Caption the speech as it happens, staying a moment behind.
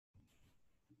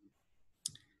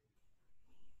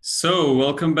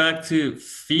Welcome back to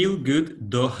Feel Good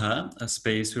Doha, a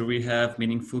space where we have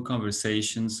meaningful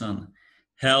conversations on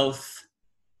health,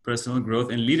 personal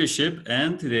growth, and leadership.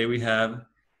 And today we have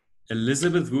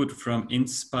Elizabeth Wood from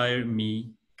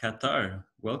InspireMe Qatar.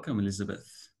 Welcome,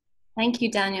 Elizabeth. Thank you,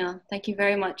 Daniel. Thank you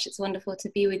very much. It's wonderful to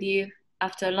be with you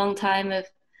after a long time of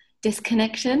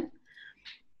disconnection.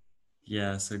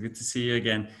 Yeah, so good to see you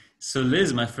again. So,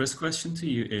 Liz, my first question to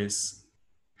you is,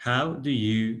 how do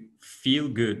you feel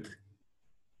good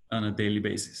on a daily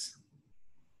basis?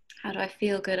 How do I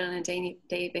feel good on a daily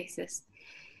basis?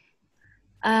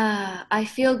 I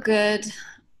feel good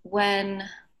when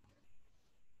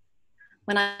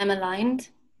I'm aligned.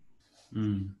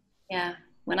 Mm. Yeah,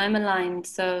 when I'm aligned.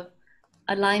 So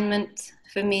alignment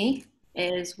for me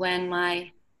is when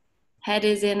my head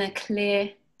is in a clear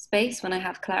space, when I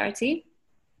have clarity,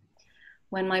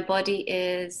 when my body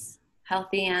is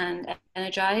healthy and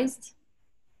energized,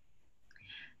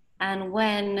 and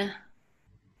when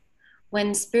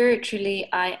spiritually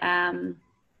I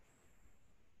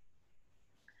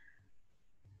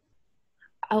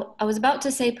was about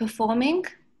to say performing,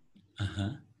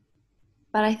 Uh-huh.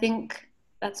 but I think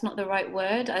that's not the right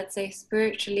word. I'd say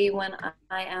spiritually when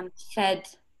I am fed.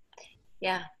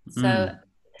 Yeah. So,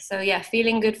 Mm. yeah,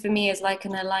 feeling good for me is like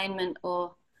an alignment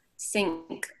or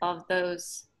sync of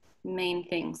those main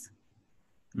things.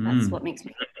 That's Mm. what makes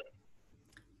me.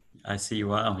 I see.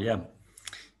 Wow. Yeah.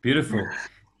 Beautiful.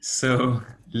 So,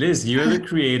 Liz, you're the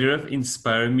creator of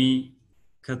Inspire Me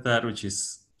Qatar, which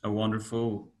is a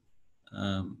wonderful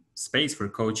space for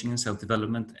coaching and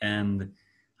self-development. And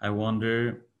I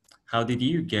wonder, how did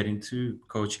you get into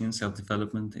coaching and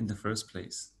self-development in the first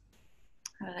place?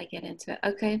 How did I get into it?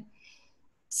 Okay.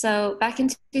 So back in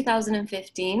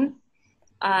 2015,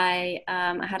 I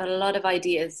had a lot of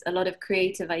ideas, a lot of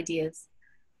creative ideas,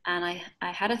 and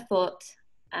I had a thought,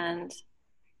 and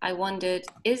I wondered,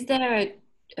 is there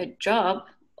a job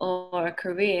or a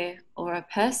career or a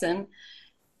person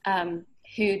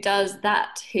who does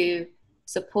that, who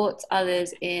supports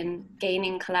others in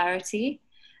gaining clarity?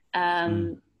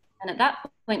 Mm. And at that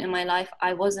point in my life,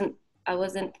 I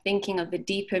wasn't thinking of the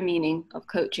deeper meaning of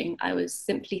coaching. I was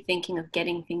simply thinking of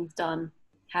getting things done,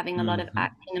 having a lot of Mhm.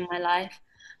 action in my life,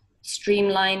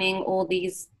 streamlining all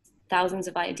these thousands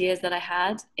of ideas that I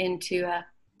had into a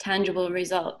tangible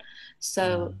result. So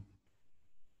Mm.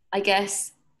 I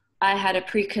guess I had a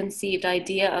preconceived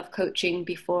idea of coaching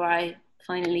before I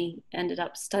finally ended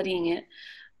up studying it.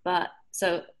 But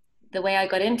so the way I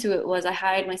got into it was I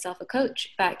hired myself a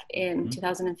coach back in Mhm.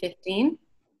 2015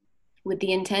 with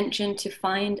the intention to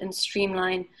find and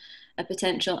streamline a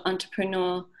potential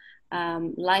entrepreneur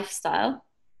lifestyle.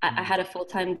 I Mm. had a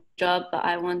full-time job, but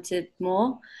I wanted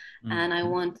more, and I Mhm.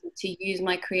 wanted to use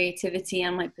my creativity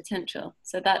and my potential.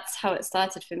 So that's how it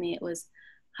started for me. It was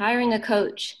hiring a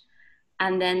coach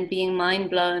and then being mind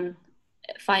blown,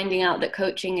 finding out that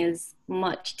coaching is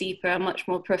much deeper and much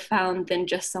more profound than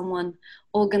just someone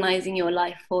organizing your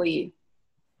life for you.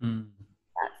 Mm.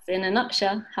 That's in a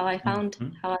nutshell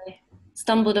Mhm. how I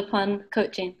stumbled upon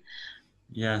coaching.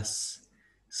 Yes.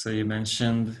 So you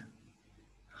mentioned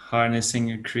harnessing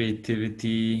your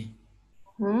creativity,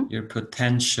 Hmm. your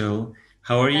potential.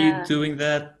 How are you doing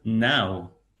that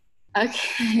now?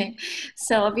 Okay,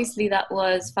 so obviously that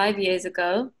was 5 years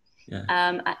ago. Yeah.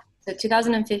 Um, so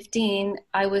 2015,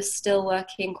 I was still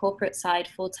working corporate side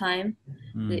full time.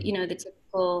 Mm. The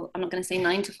typical, I'm not going to say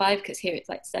 9 to 5 because here it's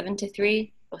like 7 to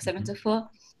 3 or seven Mhm. to four.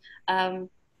 Um,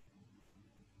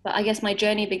 but I guess my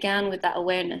journey began with that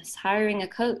awareness, hiring a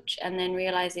coach, and then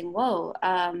realizing, whoa,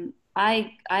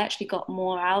 I actually got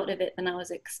more out of it than I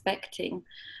was expecting.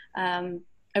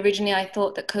 Originally, I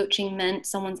thought that coaching meant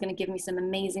someone's going to give me some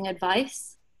amazing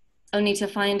advice, only to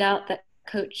find out that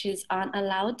coaches aren't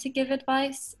allowed to give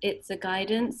advice. It's a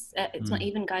guidance. It's not Mm.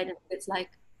 even guidance. It's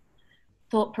like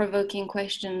thought-provoking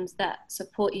questions that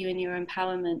support you in your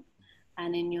empowerment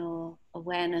and in your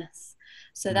awareness.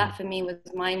 So Mm. that for me was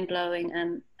mind-blowing.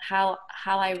 And how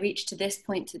I reached to this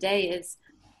point today is,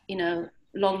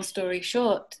 long story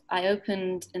short, I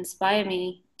opened Inspire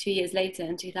Me 2 years later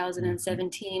in Mhm.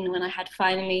 2017 when I had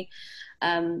finally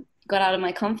got out of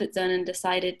my comfort zone and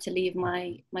decided to leave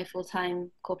my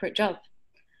full-time corporate job.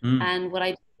 Mm. And what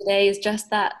I do today is just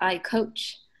that. I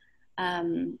coach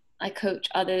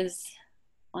others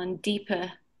on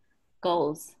deeper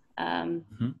goals.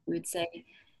 Mhm. We would say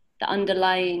the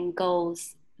underlying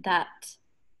goals that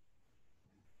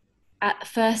at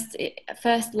first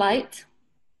light,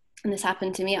 and this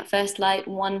happened to me at first light,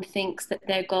 one thinks that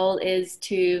their goal is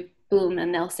to boom,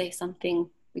 and they'll say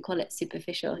something. We call it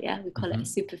superficial. Yeah, we call it a Mhm.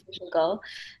 superficial goal.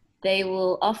 They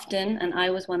will often, and I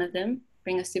was one of them,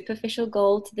 bring a superficial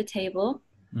goal to the table.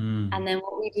 Mm, And then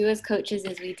what we do as coaches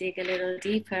is we dig a little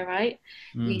deeper, right?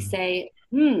 We mm, say,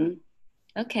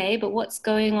 okay, but what's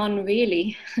going on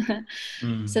really? So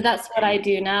mm. that's what I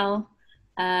do now.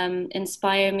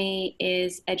 InspireMe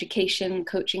is education,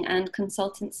 coaching, and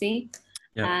consultancy.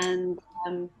 Yep. And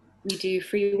we do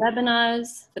free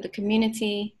webinars for the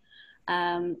community,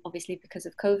 obviously because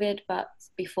of COVID, but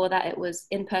before that it was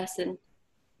in-person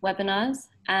webinars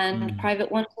and Mm,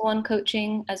 private one-to-one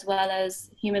coaching, as well as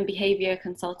human behavior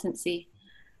consultancy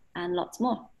and lots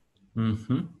more.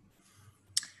 hmm.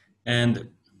 And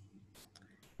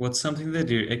what's something that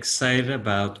you're excited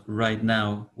about right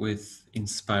now with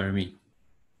Inspire Me?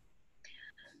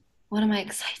 What am I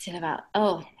excited about?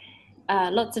 Oh,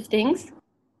 lots of things.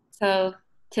 So,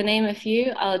 to name a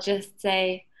few, I'll just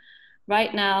say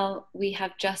right now we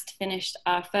have just finished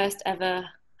our first ever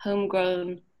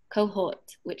homegrown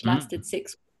cohort, which Mm, lasted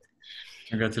 6 weeks.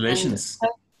 And congratulations.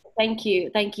 thank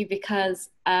you, because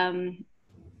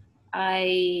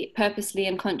I purposely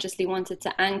and consciously wanted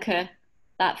to anchor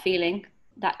that feeling,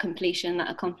 that completion, that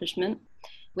accomplishment,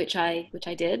 which I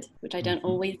did, which I don't Hmm.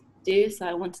 always do. So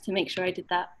I wanted to make sure I did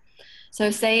that. So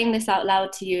saying this out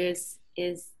loud to you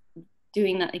is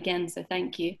doing that again. So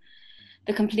thank you.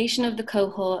 The completion of the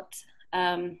cohort,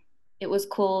 it was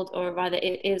called, or rather,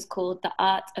 it is called the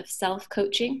Art of Self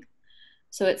Coaching.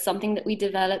 So it's something that we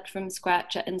developed from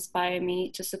scratch at Inspire Me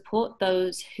to support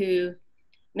those who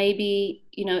maybe,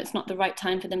 it's not the right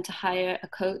time for them to hire a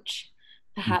coach.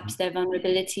 Hmm. Perhaps their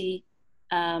vulnerability,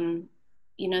 um,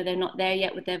 they're not there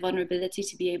yet with their vulnerability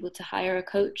to be able to hire a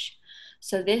coach.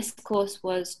 So this course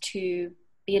was to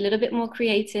be a little bit more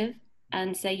creative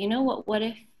and say, you know what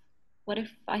if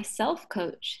I self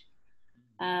coach?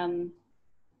 Um,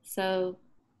 so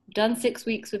done 6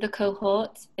 weeks with a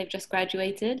cohort. They've just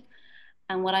graduated.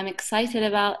 And what I'm excited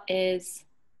about is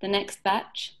the next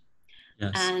batch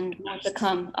Yes. and more to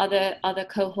come, other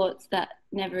cohorts that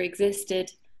never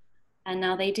existed and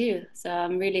now they do. So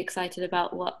I'm really excited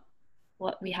about what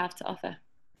we have to offer.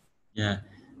 Yeah,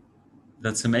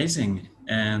 that's amazing.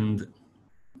 And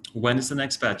when is the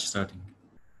next batch starting?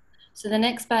 So the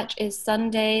next batch is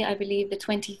Sunday, I believe the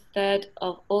 23rd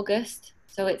of August.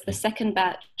 So it's the Okay. second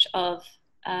batch of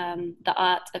the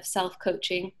art of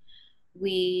self-coaching.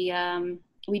 We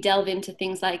we delve into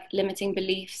things like limiting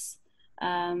beliefs,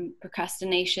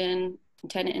 procrastination,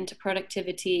 and turn it into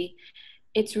productivity.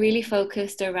 It's really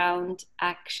focused around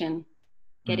action,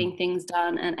 Mm, getting things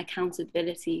done, and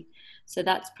accountability. So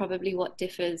that's probably what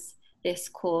differs this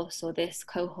course or this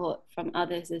cohort from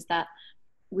others, is that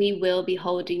we will be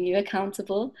holding you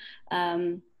accountable,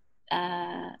 um,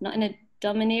 not in a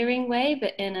domineering way,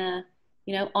 but in a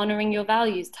honoring your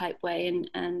values type way,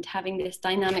 and having this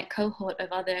dynamic cohort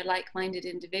of other like-minded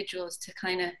individuals to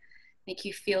kind of make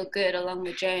you feel good along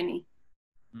the journey.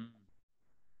 mm.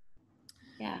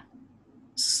 Yeah.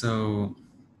 So,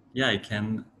 yeah, I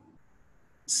can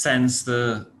sense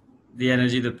the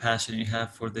energy, the passion you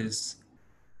have for this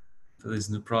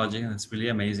new project, and it's really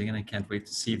amazing. And I can't wait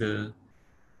to see the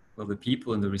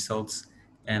people and the results.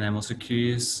 And I'm also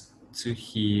curious to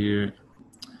hear,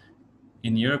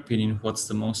 in your opinion, what's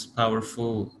the most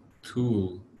powerful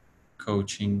tool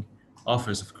coaching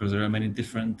offers? Of course, there are many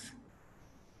different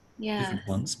Yes.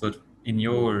 ones, but in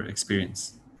your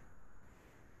experience.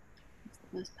 It's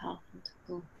the most powerful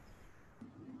tool.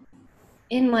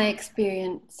 In my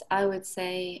experience, I would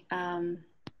say it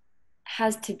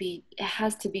has to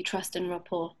be trust and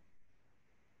rapport.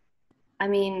 I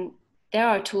mean, there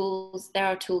are tools, there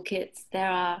are toolkits, there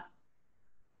are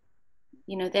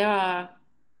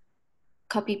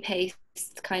copy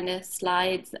paste kind of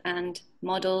slides and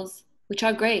models, which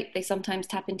are great. They sometimes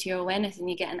tap into your awareness and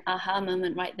you get an aha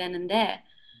moment right then and there.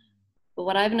 But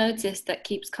what I've noticed that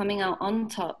keeps coming out on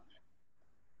top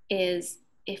is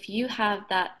if you have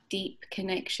that deep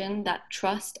connection, that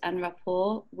trust and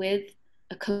rapport with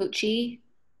a coachee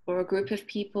or a group of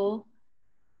people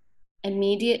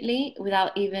immediately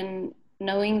without even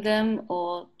knowing them,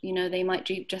 or they might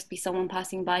just be someone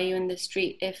passing by you in the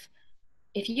street.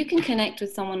 If you can connect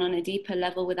with someone on a deeper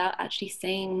level without actually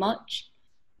saying much,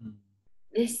 Mm,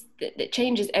 this it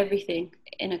changes everything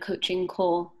in a coaching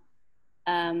call.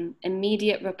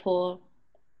 Immediate rapport,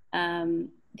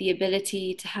 the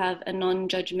ability to have a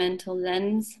non-judgmental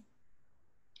lens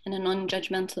and a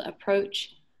non-judgmental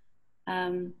approach.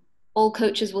 Um, all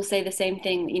coaches will say the same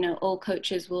thing. All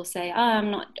coaches will say,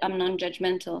 I'm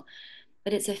non-judgmental,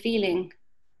 but it's a feeling.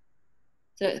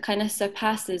 So it kind of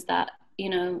surpasses that.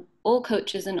 All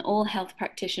coaches and all health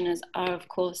practitioners are, of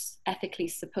course, ethically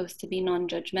supposed to be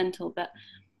non-judgmental, but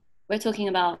we're talking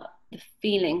about the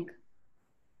feeling.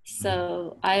 Mm.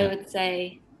 So Yeah.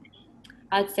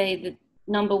 I'd say the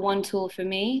number one tool for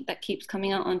me that keeps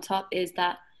coming out on top is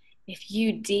that if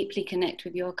you deeply connect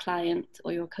with your client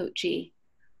or your coachee,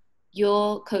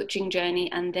 your coaching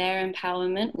journey and their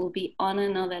empowerment will be on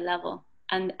another level,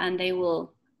 and they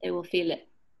will feel it.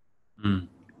 Mm.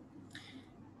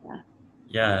 Yeah.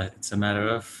 Yeah, it's a matter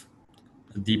of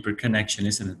a deeper connection,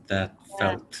 isn't it? That Yeah.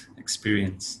 felt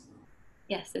experience.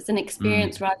 Yes, it's an Mm.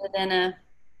 experience rather than a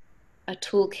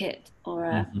toolkit or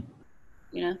a, Hmm.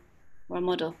 you know, or a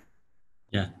model.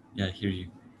 Yeah, yeah, I hear you.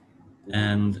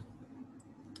 Yeah. And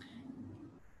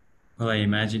well, I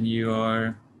imagine you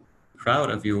are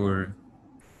proud of your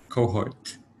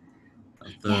cohort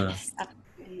of the Yes,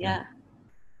 absolutely. yeah.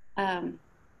 Yeah. Um,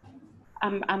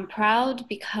 I'm proud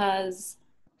because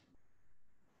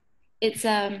it's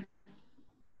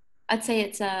I'd say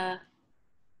it's a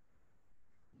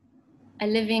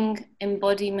living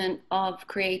embodiment of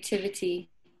creativity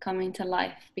coming to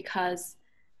life, because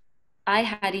I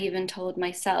had even told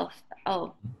myself,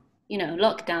 oh,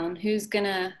 lockdown, who's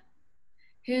gonna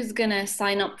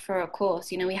sign up for a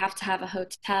course? We have to have a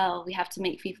hotel, we have to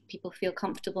make people feel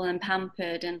comfortable and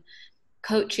pampered, and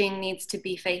coaching needs to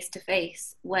be face to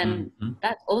face. When Hmm.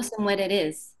 that's awesome when it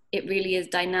is, it really is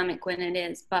dynamic when it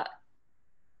is, but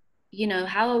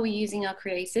how are we using our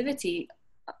creativity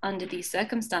under these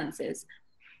circumstances?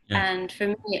 Yeah. And for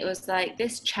me, it was like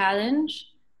this challenge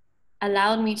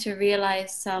allowed me to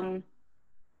realize some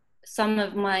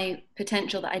of my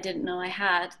potential that I didn't know I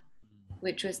had,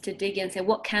 which was to dig in and say,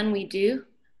 what can we do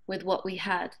with what we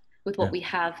had, with Yeah. what we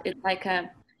have?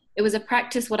 It was a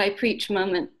practice what I preach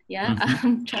moment. Yeah.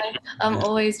 Hmm. I'm Yeah.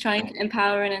 always trying to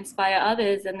empower and inspire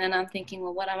others. And then I'm thinking,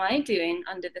 well, what am I doing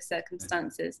under the Right.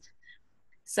 circumstances?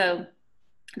 So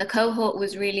the cohort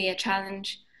was really a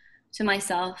challenge to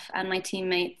myself and my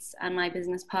teammates and my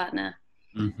business partner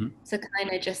Hmm. to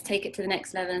kind of just take it to the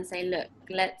next level and say, look,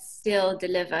 let's still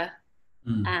deliver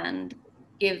Mm. and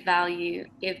give value,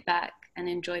 give back, and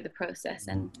enjoy the process.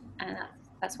 And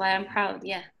that's why I'm proud.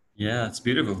 Yeah. Yeah, it's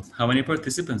beautiful. How many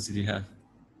participants did you have?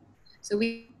 So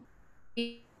we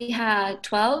had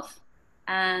 12,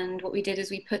 and what we did is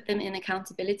we put them in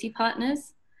accountability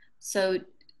partners. So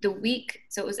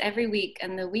so it was every week,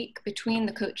 and the week between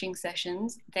the coaching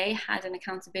sessions, they had an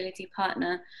accountability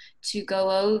partner to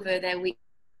go over their week,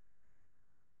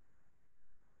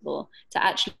 to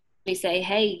actually say,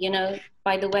 hey,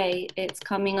 by the way, it's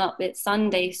coming up, it's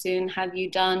Sunday soon. Have you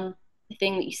done the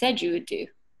thing that you said you would do?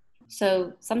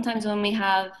 So sometimes when we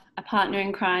have a partner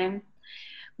in crime,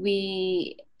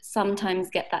 we sometimes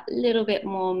get that little bit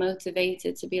more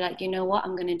motivated to be like, you know what,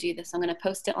 I'm going to do this. I'm going to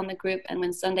post it on the group. And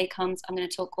when Sunday comes, I'm going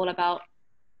to talk all about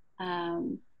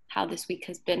um, how this week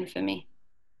has been for me.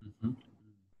 Hmm.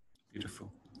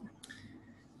 Beautiful.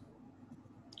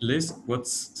 Liz,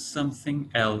 what's something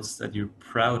else that you're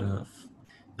proud of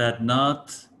that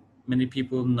not many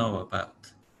people know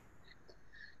about?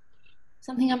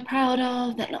 Something I'm proud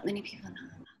of that not many people know.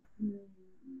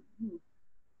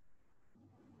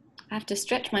 I have to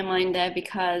stretch my mind there,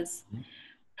 because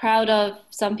proud of,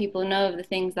 some people know of the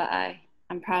things that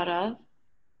I'm proud of.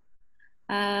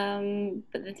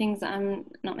 But the things that I'm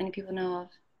not many people know of.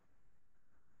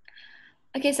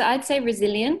 Okay, so I'd say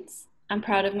resilience. I'm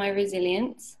proud of my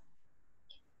resilience.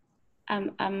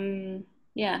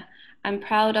 Yeah, I'm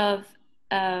proud of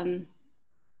um,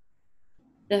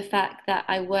 the fact that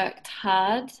I worked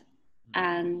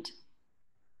and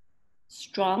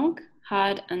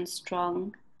hard and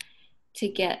strong to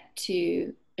get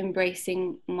to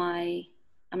embracing my,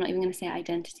 I'm not even going to say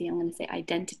identity, I'm going to say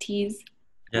identities,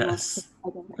 my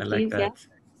multiple Yes, I like identities.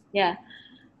 Yeah.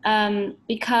 that. Yeah.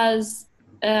 Because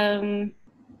um,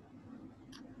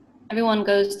 everyone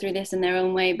goes through this in their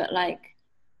own way, but like,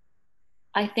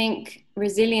 I think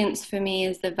resilience for me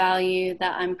is the value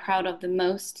that I'm proud of the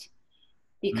most,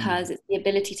 Mm. because it's the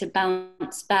ability to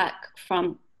bounce back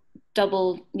from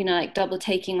like double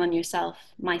taking on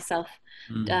myself,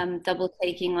 Mm. double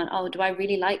taking on, oh, do I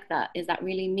really like that? Is that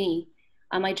really me?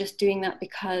 Am I just doing that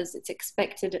because it's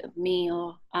expected of me,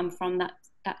 or I'm from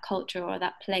that culture or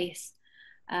that place?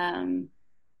 Um,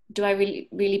 do I really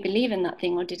believe in that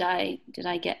thing, or did I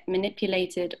get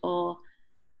manipulated or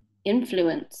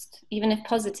influenced, even if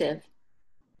positive?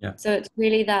 Yeah. So it's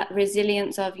really that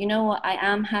resilience of, you know what, I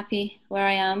am happy where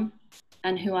I am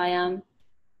and who I am,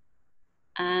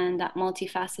 and that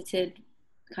multifaceted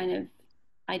kind of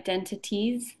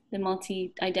the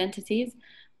multi identities.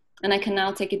 And I can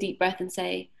now take a deep breath and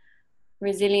say,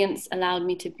 resilience allowed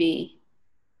me to be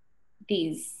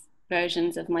these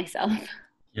versions of myself.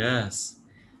 Yes.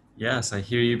 Yes, I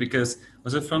hear you because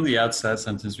also from the outside,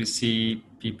 sometimes we see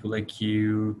people like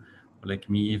you like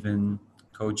me, even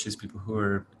coaches, people who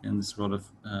are in this role of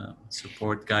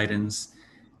support, guidance,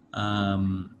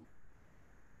 um,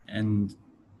 and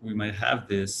we might have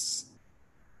this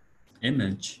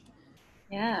image,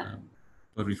 Yeah. um,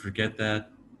 but we forget that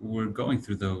we're going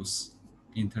through those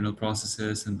internal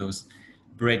processes and those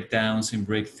breakdowns and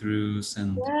breakthroughs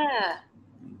and Yeah, sure.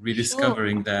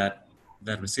 rediscovering that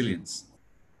resilience.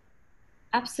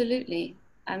 Absolutely.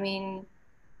 I mean,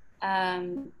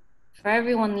 um, for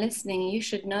everyone listening, you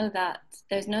should know that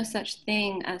there's no such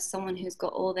thing as someone who's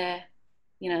got all their,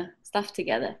 stuff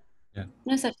together. Yeah,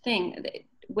 No such thing.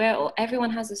 Where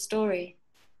everyone has a story.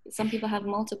 Some people have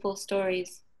multiple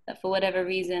stories that, for whatever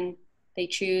reason, they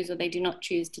choose or they do not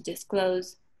choose to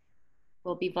disclose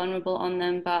or be vulnerable on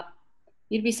them. But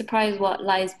you'd be surprised what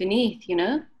lies beneath,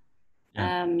 yeah,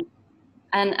 Um,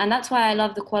 and that's why I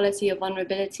love the quality of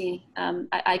vulnerability.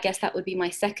 I guess that would be my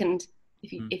second.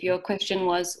 If mhm, your question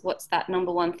was what's that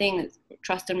number one thing, it's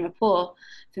trust and rapport.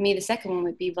 For me, the second one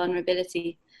would be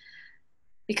vulnerability,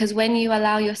 because when you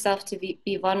allow yourself to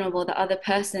be vulnerable, the other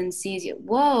person sees you.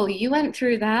 Whoa, you went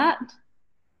through that.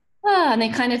 Oh, and they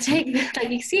kind of take like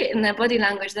you see it in their body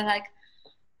language. They're like,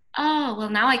 oh, well,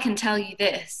 now I can tell you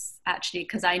this actually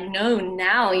because I know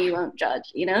now you won't judge.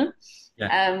 yeah,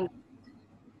 Um,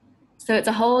 so it's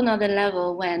a whole nother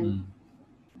level when mm,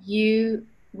 you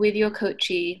with your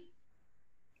coachee,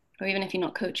 or even if you're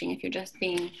not coaching, if you're just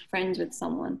being friends with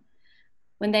someone,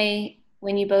 when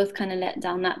you both kind of let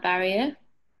down that barrier,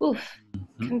 oof,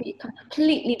 mhm, can be a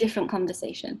completely different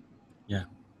conversation. yeah.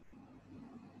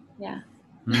 Yeah.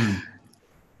 Mm.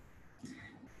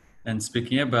 And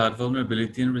speaking about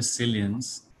vulnerability and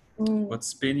resilience, Mm.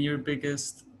 what's been your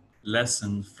biggest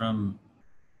lesson from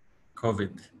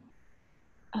COVID?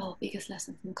 Oh, biggest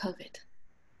lesson from COVID.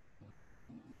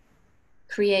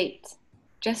 Create.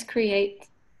 Just create.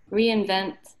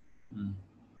 Reinvent. Mm,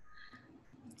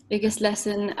 yeah, Biggest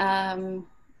lesson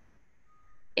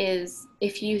is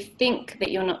if you think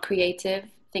that you're not creative,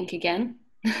 think again.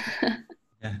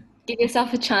 yeah, Give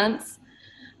yourself a chance.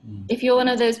 mm, If you're one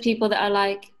of those people that are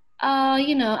like, oh,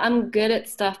 I'm good at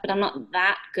stuff, but I'm not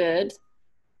that good,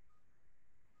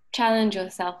 challenge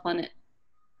yourself on it.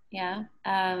 Yeah.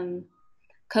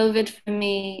 COVID for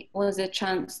me was a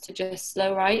chance to just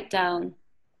slow right down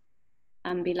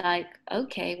and be like,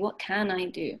 okay, what can I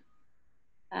do?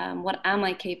 What am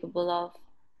I capable of?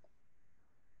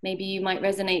 Maybe you might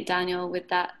resonate, Daniel, with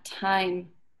that time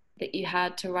that you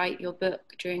had to write your book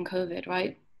during COVID,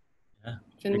 right? yeah,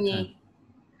 For big time. me,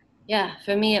 yeah,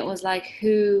 for me, it was like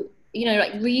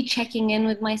like rechecking in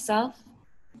with myself.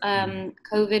 Mm,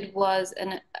 COVID was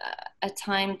a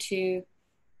time to,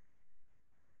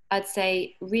 I'd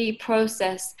say,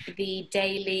 reprocess the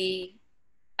daily.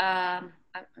 I'm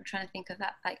trying to think of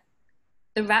that, like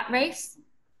the rat race.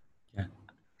 yeah,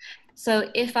 So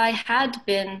if I had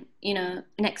been,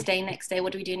 next day,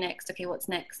 what do we do next? Okay, what's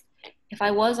next? If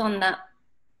I was on that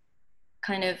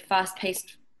kind of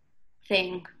fast-paced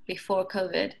thing before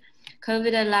COVID,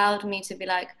 COVID allowed me to be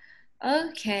like,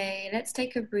 okay, let's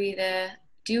take a breather.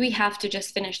 Do we have to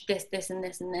just finish this, this, and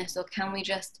this, and this, or can we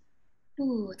just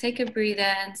take a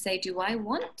breather and say, do I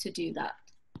want to do that?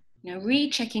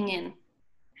 Rechecking in.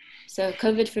 So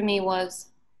COVID for me was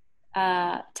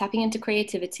tapping into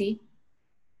creativity.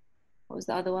 What was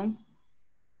the other one?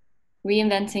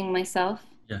 Reinventing myself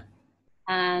yeah,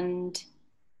 and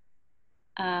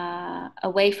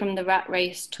away from the rat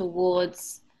race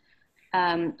towards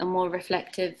a more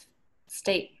reflective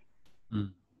state. mm,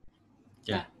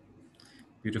 yeah, Yeah.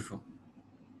 beautiful.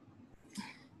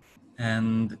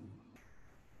 And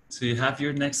so you have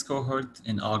your next cohort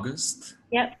in August,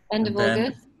 Yep. End and of then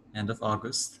August. end of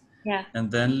August, Yeah.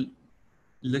 and then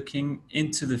looking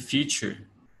into the future,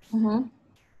 Mm-hmm.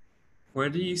 where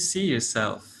do you see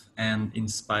yourself and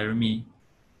inspire me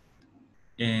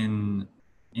in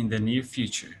the near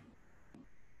future?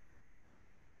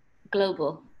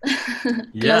 Global.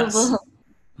 Yes.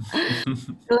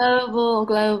 Global.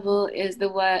 Global is the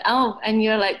word. Oh, and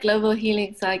you're like global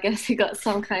healing, so I guess you got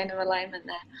some kind of alignment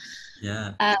there.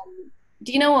 Yeah.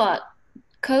 Do you know what?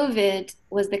 COVID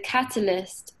was the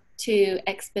catalyst to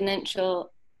exponential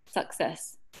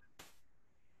success.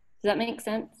 Does that make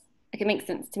sense? Like it makes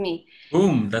sense to me.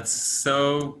 Boom. That's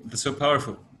so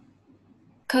powerful.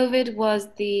 COVID was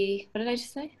the, what did I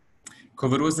just say?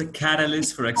 COVID was the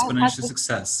catalyst for exponential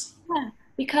success. Yeah,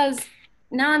 because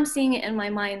now I'm seeing it in my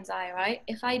mind's eye, right?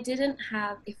 If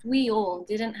we all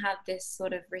didn't have this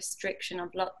sort of restriction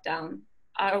of lockdown,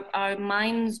 our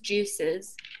mind's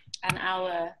juices and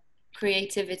our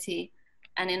creativity,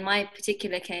 and in my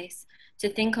particular case, to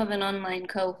think of an online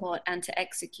cohort and to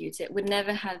execute it would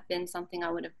never have been something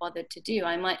I would have bothered to do.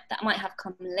 That might have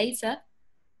come later,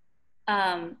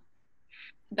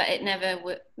 but it never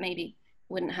would, maybe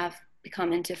wouldn't have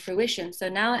become into fruition. So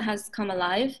now it has come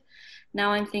alive.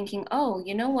 Now I'm thinking, oh,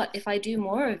 you know what? If I do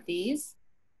more of these,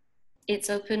 it's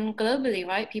open globally,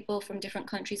 right? People from different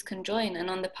countries can join. And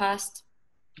on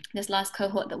this last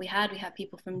cohort that we had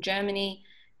people from Germany,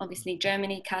 obviously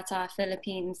Germany, Qatar,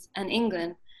 Philippines, and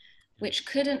England, which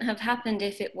couldn't have happened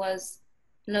if it was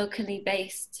locally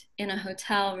based in a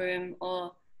hotel room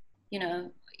or, in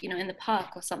the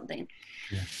park or something.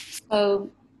 Yeah. So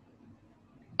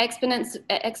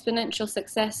exponential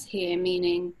success here,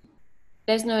 meaning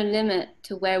there's no limit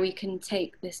to where we can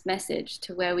take this message,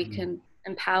 to where we can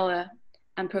empower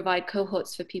and provide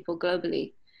cohorts for people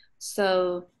globally.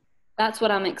 So that's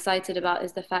what I'm excited about,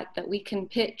 is the fact that we can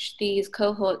pitch these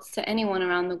cohorts to anyone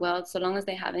around the world, so long as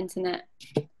they have internet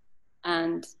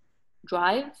and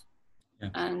drive, Yeah.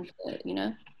 and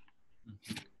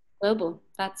global.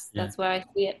 That's where I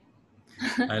see it.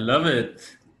 I love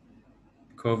it.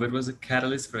 COVID was a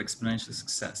catalyst for exponential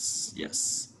success.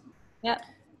 Yes. Yeah.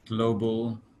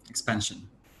 Global expansion.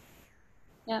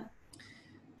 Yeah.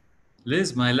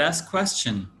 Liz, my last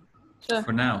question Sure.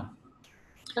 for now.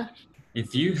 Sure.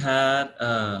 If you had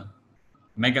a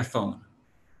megaphone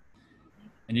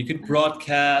and you could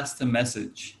broadcast a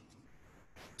message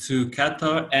to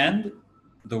Qatar and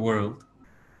the world,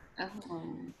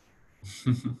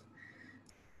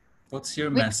 what's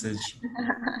your message?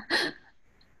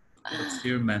 What's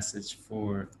your message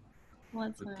for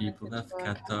the people of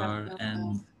Qatar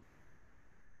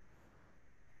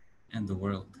and the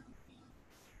world?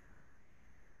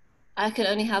 I could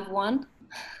only have one.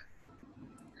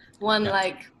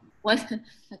 Yeah. One.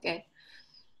 Okay.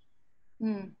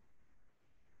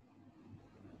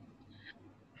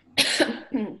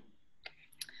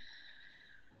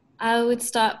 I would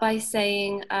start by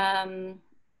saying,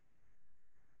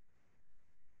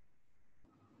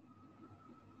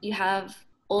 you have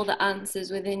all the answers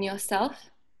within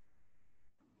yourself.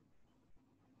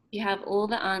 You have all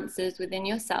the answers within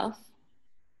yourself.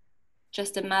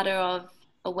 Just a matter of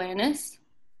awareness,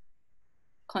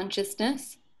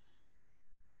 consciousness,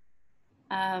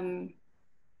 and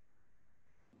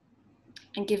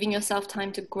giving yourself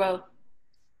time to grow.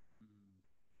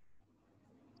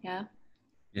 Yeah.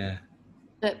 Yeah.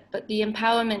 But the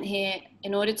empowerment here,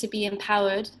 in order to be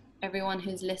empowered, everyone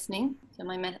who's listening, so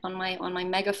on my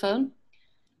megaphone,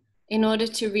 in order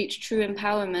to reach true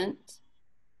empowerment,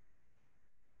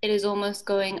 it is almost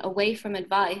going away from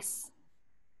advice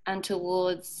and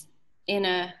towards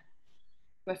inner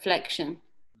reflection.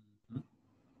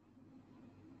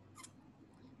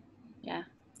 Yeah.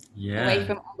 Yeah. Away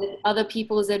from other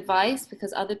people's advice,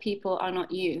 because other people are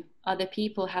not you. Other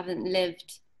people haven't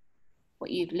lived what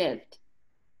you've lived.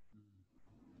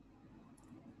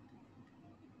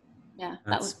 Yeah,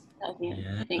 that would be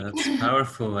it, I think. That's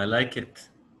powerful. I like it.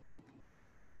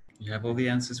 You have all the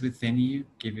answers within you.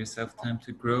 Give yourself time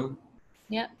to grow.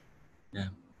 Yeah. Yeah.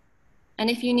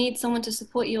 And if you need someone to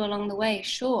support you along the way,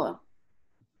 sure.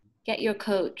 Get your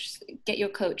coach, get your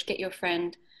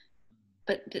friend.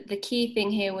 But the key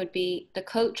thing here would be the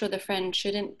coach or the friend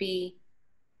shouldn't be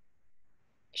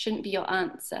your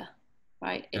answer,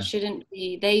 right? Yeah.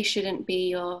 They shouldn't be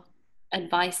your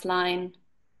advice line,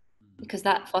 because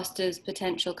that fosters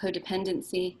potential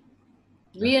codependency.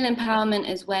 Real empowerment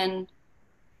is when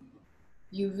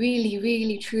you really,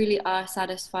 really, truly are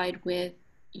satisfied with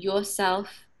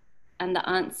yourself and the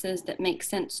answers that make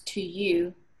sense to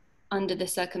you under the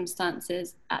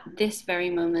circumstances at this very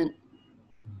moment,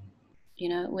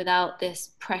 without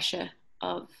this pressure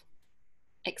of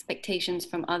expectations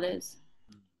from others.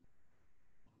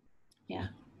 Yeah,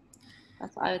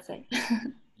 that's what I would say.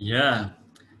 Yeah.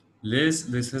 Liz,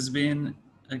 this has been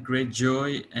a great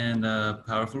joy and a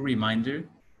powerful reminder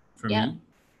for me.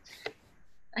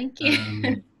 Thank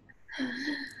you.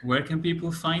 Where can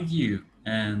people find you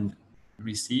and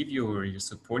receive your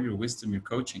support, your wisdom, your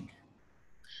coaching?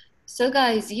 So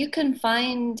guys, you can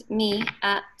find me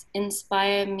at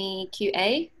InspireMe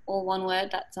QA, all one word.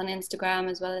 That's on Instagram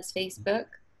as well as Facebook.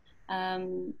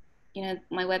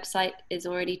 My website is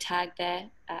already tagged there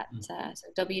at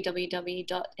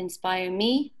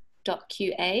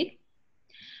www.inspireme.qa.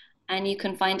 And you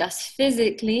can find us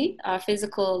physically, our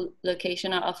physical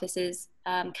location, our offices,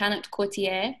 Cannock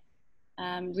Courtier,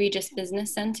 Regis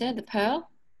Business Center, the Pearl,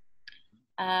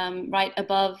 right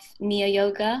above Nia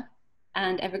Yoga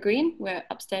and Evergreen. We're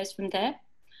upstairs from there.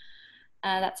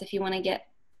 That's if you want to get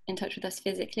in touch with us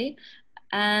physically.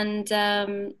 And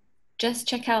just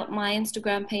check out my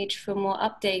Instagram page for more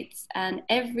updates. And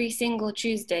every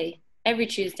Tuesday,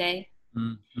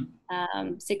 Mhm.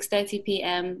 6:30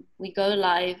 p.m., we go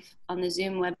live on the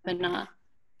Zoom webinar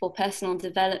for personal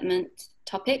development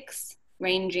topics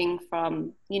ranging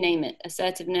from, you name it,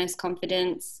 assertiveness,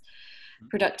 confidence,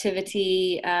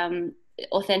 productivity,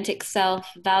 authentic self,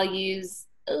 values,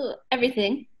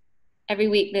 everything. Every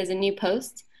week there's a new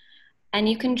post, and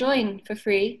you can join for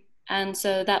free. And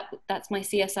so that's my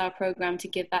CSR program to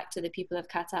give back to the people of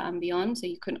Qatar and beyond. So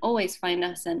you can always find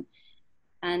us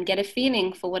and get a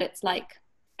feeling for what it's like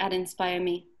at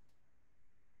InspireMe.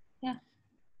 Yeah.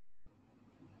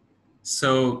 So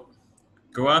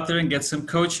go out there and get some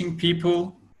coaching,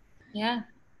 people. Yeah.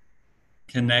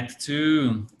 Connect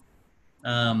to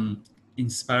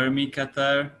Inspire Me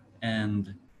Qatar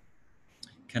and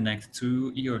connect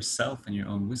to yourself and your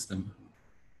own wisdom.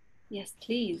 Yes,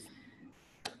 please.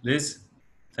 Liz,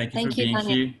 thank you for Thank you, being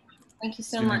Daniel. here. Thank you It's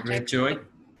so been a much. I great joy, appreciate it.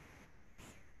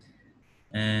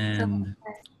 So, and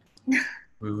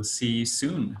we'll see you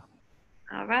soon.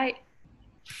 all right.